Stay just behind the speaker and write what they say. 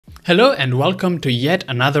Hello and welcome to yet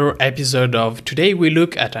another episode of Today We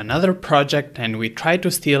Look at Another Project and we try to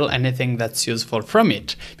steal anything that's useful from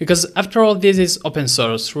it. Because after all, this is open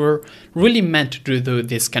source. We're really meant to do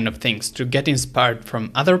these kind of things, to get inspired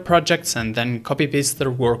from other projects and then copy paste their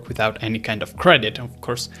work without any kind of credit. Of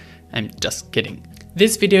course, I'm just kidding.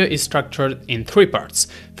 This video is structured in three parts.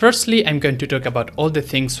 Firstly, I'm going to talk about all the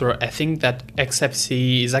things where I think that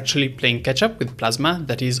XFCE is actually playing catch up with Plasma,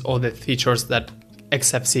 that is all the features that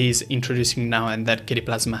XFCE is introducing now and that KDE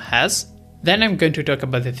Plasma has. Then I'm going to talk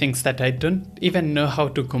about the things that I don't even know how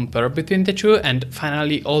to compare between the two, and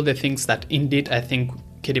finally all the things that indeed I think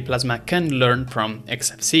KDE Plasma can learn from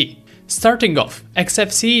XFCE. Starting off,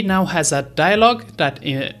 XFCE now has a dialog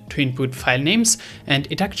to input file names, and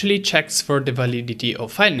it actually checks for the validity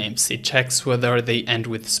of file names. It checks whether they end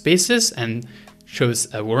with spaces and shows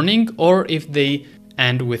a warning, or if they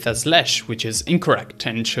end with a slash, which is incorrect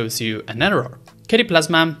and shows you an error. KDE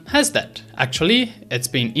Plasma has that. Actually, it's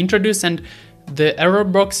been introduced and the error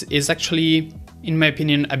box is actually, in my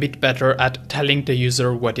opinion, a bit better at telling the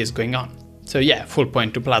user what is going on. So yeah, full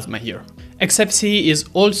point to Plasma here. XFCE is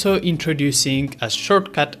also introducing a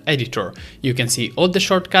shortcut editor. You can see all the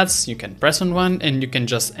shortcuts, you can press on one and you can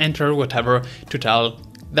just enter whatever to tell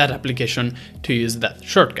that application to use that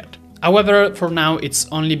shortcut. However, for now, it's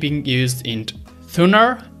only being used in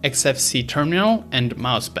Thunar, XFCE Terminal and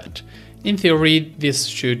Mousepad. In theory, this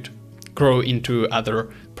should grow into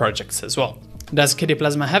other projects as well. Does KDE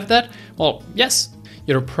Plasma have that? Well, yes.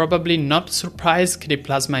 You're probably not surprised. KDE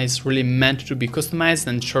Plasma is really meant to be customized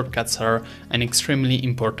and shortcuts are an extremely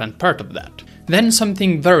important part of that. Then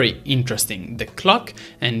something very interesting, the clock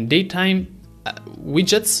and daytime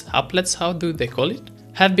widgets, applets, how do they call it?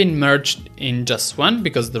 Have been merged in just one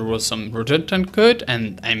because there was some redundant code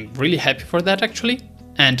and I'm really happy for that actually.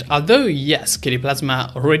 And although yes, KDE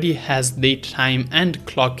Plasma already has daytime and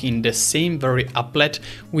clock in the same very applet,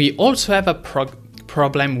 we also have a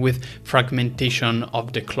problem with fragmentation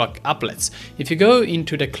of the clock applets. If you go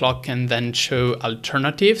into the clock and then show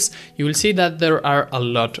alternatives, you will see that there are a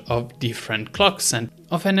lot of different clocks and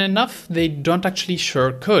often enough they don't actually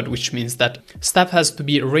share code, which means that stuff has to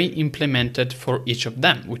be re-implemented for each of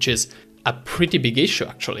them, which is a pretty big issue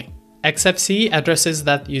actually. XFCE addresses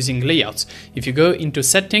that using layouts. If you go into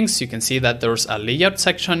settings, you can see that there's a layout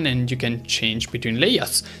section and you can change between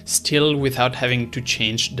layouts, still without having to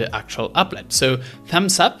change the actual applet. So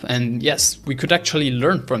thumbs up, and yes, we could actually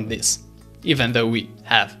learn from this, even though we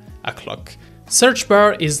have a clock. Search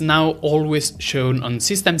bar is now always shown on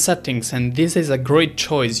system settings, and this is a great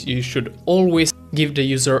choice. You should always give the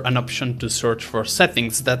user an option to search for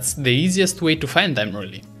settings. That's the easiest way to find them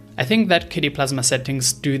really. I think that KDE Plasma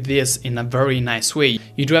settings do this in a very nice way.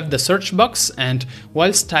 You do have the search box, and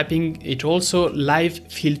whilst typing, it also live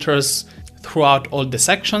filters throughout all the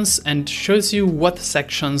sections and shows you what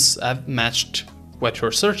sections have matched what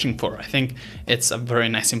you're searching for. I think it's a very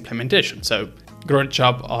nice implementation, so great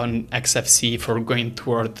job on XFCE for going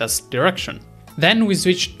toward this direction. Then we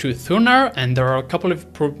switch to Thunar, and there are a couple of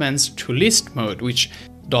improvements to list mode, which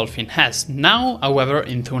Dolphin has. Now, however,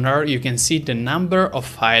 in Thunar you can see the number of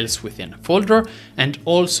files within a folder and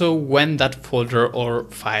also when that folder or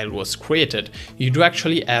file was created. You do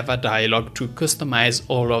actually have a dialog to customize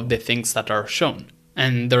all of the things that are shown.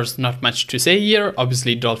 And there's not much to say here.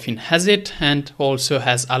 Obviously Dolphin has it and also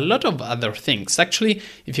has a lot of other things. Actually,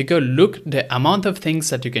 if you go look, the amount of things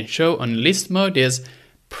that you can show on list mode is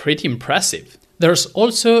pretty impressive. There's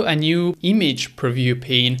also a new image preview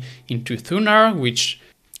pane into Thunar, which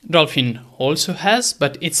Dolphin also has,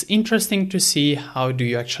 but it's interesting to see how do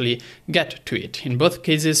you actually get to it. In both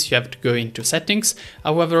cases you have to go into settings,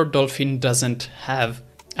 however Dolphin doesn't have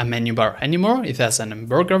a menu bar anymore. It has an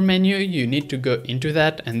hamburger menu, you need to go into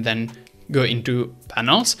that and then go into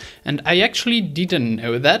panels, and I actually didn't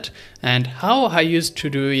know that, and how I used to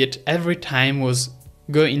do it every time was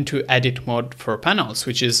go into edit mode for panels,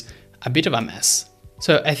 which is a bit of a mess.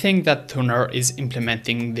 So I think that Thunar is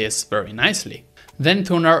implementing this very nicely. Then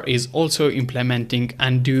Thunar is also implementing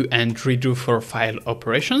undo and redo for file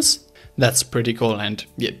operations. That's pretty cool, and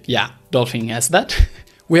yeah, Dolphin has that.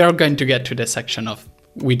 We are going to get to the section of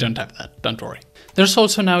we don't have that, don't worry. There's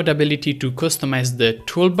also now the ability to customize the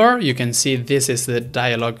toolbar. You can see this is the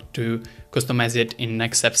dialog to customize it in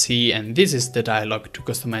XFCE and this is the dialog to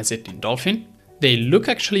customize it in Dolphin. They look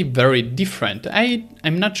actually very different.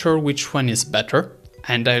 I'm not sure which one is better,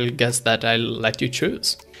 and I'll guess that I'll let you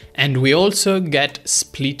choose. And we also get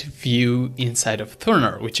split view inside of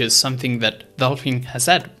Thunar, which is something that Dolphin has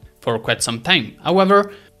had for quite some time.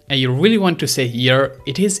 However, I really want to say here,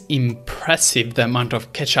 it is impressive the amount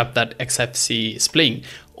of catch-up that XFCE is playing.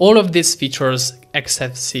 All of these features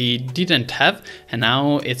XFCE didn't have, and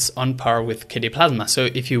now it's on par with KDE Plasma. So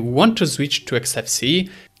if you want to switch to XFCE,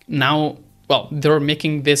 now, well, they're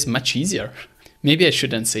making this much easier. Maybe I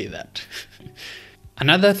shouldn't say that.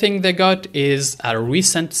 Another thing they got is a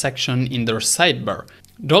recent section in their sidebar.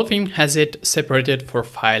 Dolphin has it separated for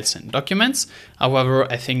files and documents.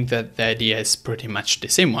 However, I think that the idea is pretty much the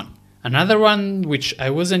same one. Another one, which I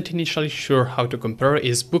wasn't initially sure how to compare,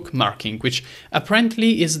 is bookmarking, which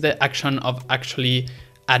apparently is the action of actually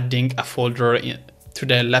adding a folder to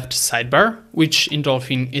the left sidebar, which in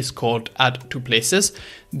Dolphin is called Add to Places.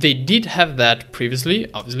 They did have that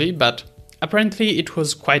previously, obviously, but apparently it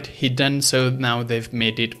was quite hidden, so now they've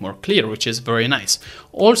made it more clear, which is very nice.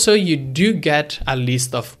 Also, you do get a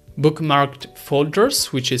list of bookmarked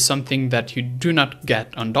folders, which is something that you do not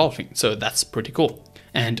get on Dolphin, so that's pretty cool.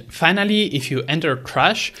 And finally, if you enter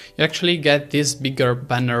trash, you actually get this bigger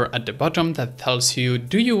banner at the bottom that tells you,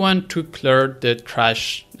 do you want to clear the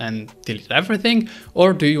trash and delete everything,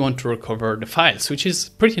 or do you want to recover the files, which is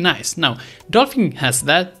pretty nice. Now, Dolphin has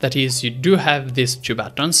that is, you do have these two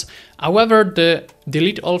buttons. However, the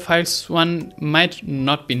delete all files one might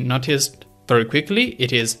not be noticed very quickly.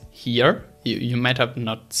 It is here. You might have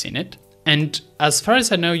not seen it. And as far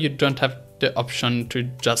as I know, you don't have the option to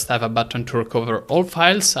just have a button to recover all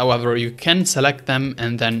files. However, you can select them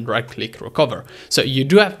and then right-click recover. So you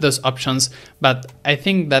do have those options, but I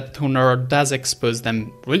think that Tuner does expose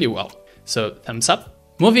them really well. So thumbs up.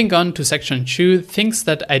 Moving on to section 2, things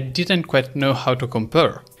that I didn't quite know how to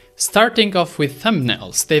compare. Starting off with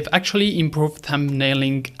thumbnails, they've actually improved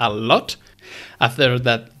thumbnailing a lot. After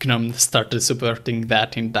that GNOME started supporting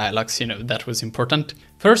that in dialogues, that was important.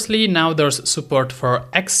 Firstly, now there's support for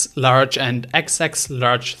X large and XX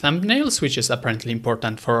large thumbnails, which is apparently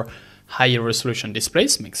important for higher resolution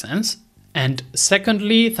displays, makes sense. And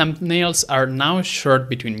secondly, thumbnails are now shared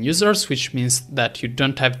between users, which means that you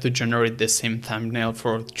don't have to generate the same thumbnail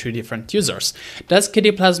for 2 different users. Does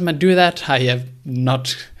KDE Plasma do that? I have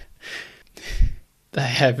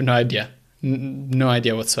no idea. No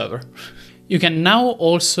idea whatsoever. You can now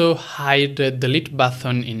also hide the delete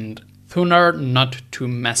button in Tuner not to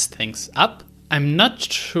mess things up. I'm not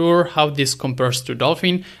sure how this compares to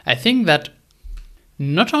Dolphin. I think that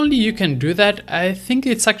not only you can do that, I think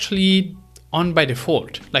it's actually on by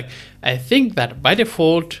default. I think that by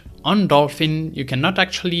default on Dolphin, you cannot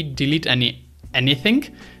actually delete anything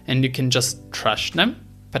and you can just trash them,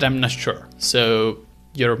 but I'm not sure. So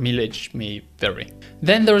your mileage may vary.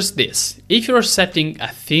 Then there's this. If you're setting a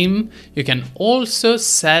theme, you can also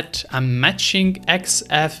set a matching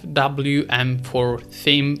XFWM4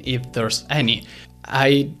 theme if there's any.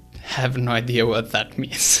 I have no idea what that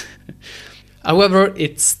means. However,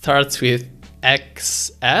 it starts with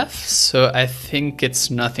XF, so I think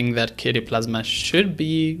it's nothing that KDE Plasma should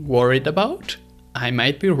be worried about. I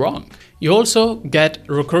might be wrong. You also get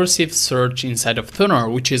recursive search inside of Tuner,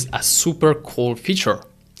 which is a super cool feature.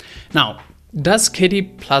 Now, does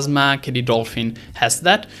KDE Plasma, KDE Dolphin has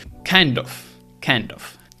that? Kind of.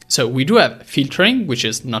 So we do have filtering, which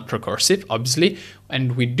is not recursive, obviously,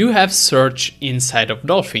 and we do have search inside of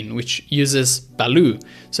Dolphin, which uses Baloo.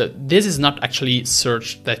 So this is not actually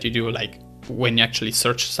search that you do when you actually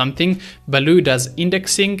search something. Baloo does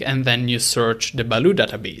indexing and then you search the Baloo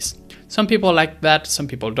database. Some people like that, some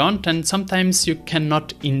people don't, and sometimes you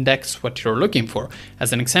cannot index what you're looking for.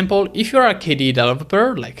 As an example, if you're a KDE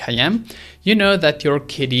developer, like I am, you know that your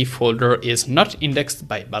KDE folder is not indexed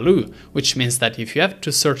by Baloo, which means that if you have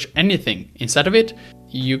to search anything inside of it,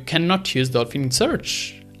 you cannot use Dolphin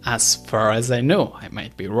Search. As far as I know, I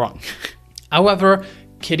might be wrong. However,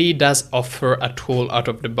 KDE does offer a tool out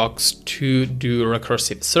of the box to do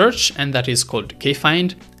recursive search, and that is called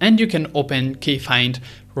kfind, and you can open kfind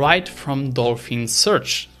right from Dolphin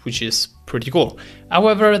Search, which is pretty cool.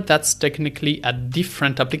 However, that's technically a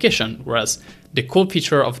different application, whereas the cool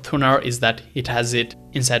feature of Tuner is that it has it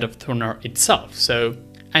inside of Tuner itself, so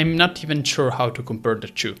I'm not even sure how to compare the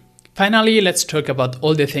two. Finally, let's talk about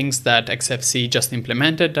all the things that XFCE just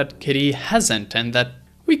implemented that KDE hasn't and that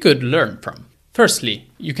we could learn from. Firstly,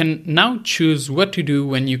 you can now choose what to do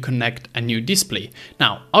when you connect a new display.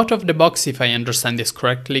 Now, out of the box, if I understand this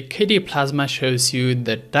correctly, KDE Plasma shows you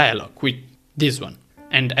the dialog with this one.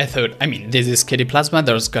 And I thought, this is KDE Plasma,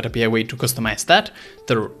 there's gotta be a way to customize that.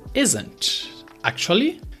 There isn't,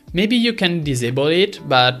 actually. Maybe you can disable it,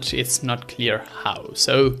 but it's not clear how.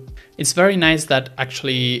 So it's very nice that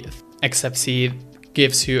actually XFCE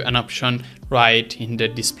gives you an option right in the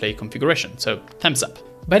display configuration. So thumbs up.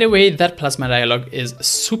 By the way, that Plasma dialog is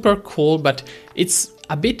super cool, but it's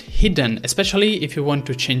a bit hidden, especially if you want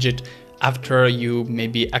to change it after you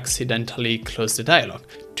maybe accidentally close the dialog.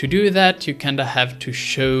 to do that, you kind of have to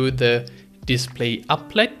show the display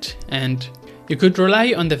applet, and you could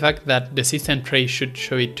rely on the fact that the system tray should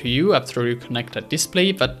show it to you after you connect a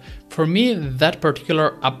display, but for me, that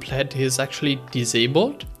particular applet is actually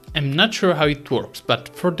disabled. I'm not sure how it works, but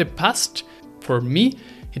for the past, for me,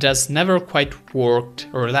 it has never quite worked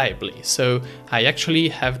reliably. So I actually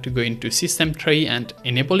have to go into system tray and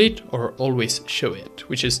enable it or always show it,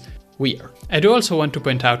 which is weird. I do also want to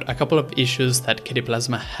point out a couple of issues that KDE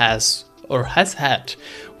Plasma has or has had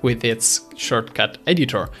with its shortcut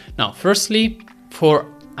editor. Now, firstly,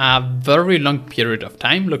 for a very long period of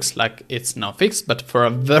time, looks like it's now fixed, but for a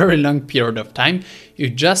very long period of time, you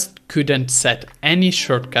just couldn't set any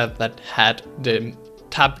shortcut that had the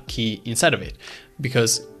tab key inside of it.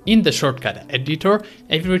 Because in the shortcut editor,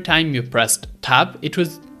 every time you pressed tab, it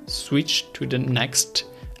would switch to the next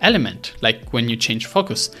element, like when you change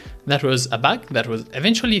focus. That was a bug that was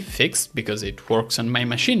eventually fixed because it works on my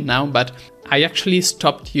machine now, but I actually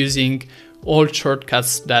stopped using all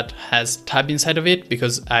shortcuts that has tab inside of it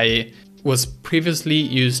because I was previously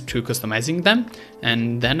used to customizing them,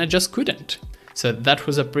 and then I just couldn't. So that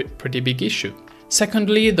was a pretty big issue.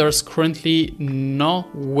 Secondly, there's currently no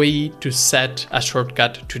way to set a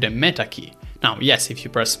shortcut to the meta key. Now, yes, if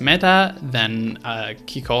you press meta, then a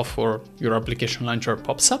kickoff or your application launcher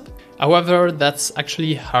pops up. However, that's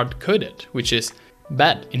actually hard-coded, which is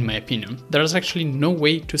bad in my opinion. There's actually no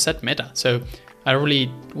way to set meta, so I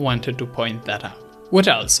really wanted to point that out. What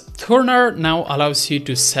else? Turner now allows you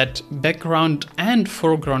to set background and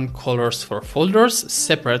foreground colors for folders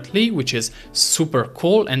separately, which is super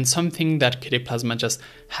cool and something that KDE Plasma just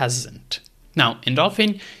hasn't. Now, in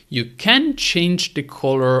Dolphin, you can change the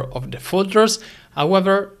color of the folders.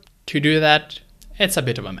 However, to do that, it's a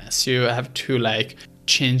bit of a mess. You have to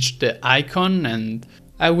change the icon, and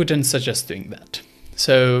I wouldn't suggest doing that.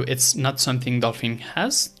 So it's not something Dolphin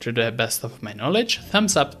has, to the best of my knowledge.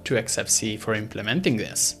 Thumbs up to XFCE for implementing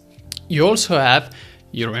this. You also have,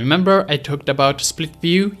 you remember I talked about split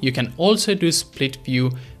view? You can also do split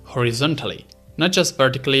view horizontally. Not just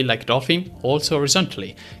vertically like Dolphin, also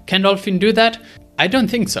horizontally. Can Dolphin do that? I don't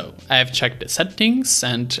think so. I have checked the settings,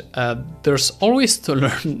 and there's always to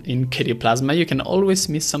learn in KDE Plasma. You can always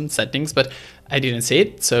miss some settings, but I didn't see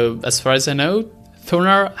it. So as far as I know,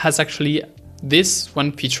 Thunar has actually this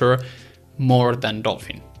one feature more than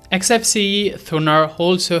Dolphin. XFCE Thunar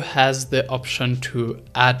also has the option to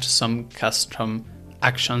add some custom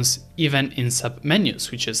actions even in submenus,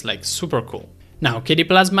 which is super cool. Now, KDE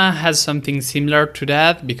Plasma has something similar to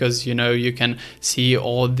that because you can see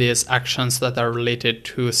all these actions that are related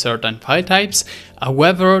to certain file types.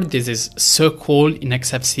 However, this is so cool in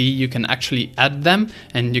XFCE, you can actually add them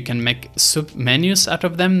and you can make submenus out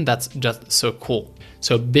of them. That's just so cool.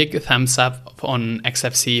 So big thumbs up on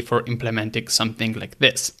XFCE for implementing something like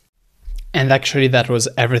this. And actually that was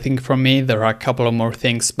everything from me. There are a couple of more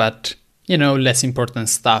things, but less important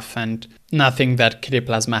stuff and nothing that KDE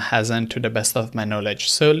Plasma hasn't to the best of my knowledge.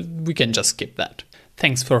 So we can just skip that.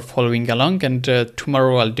 Thanks for following along, and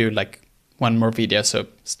tomorrow I'll do one more video, so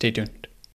stay tuned.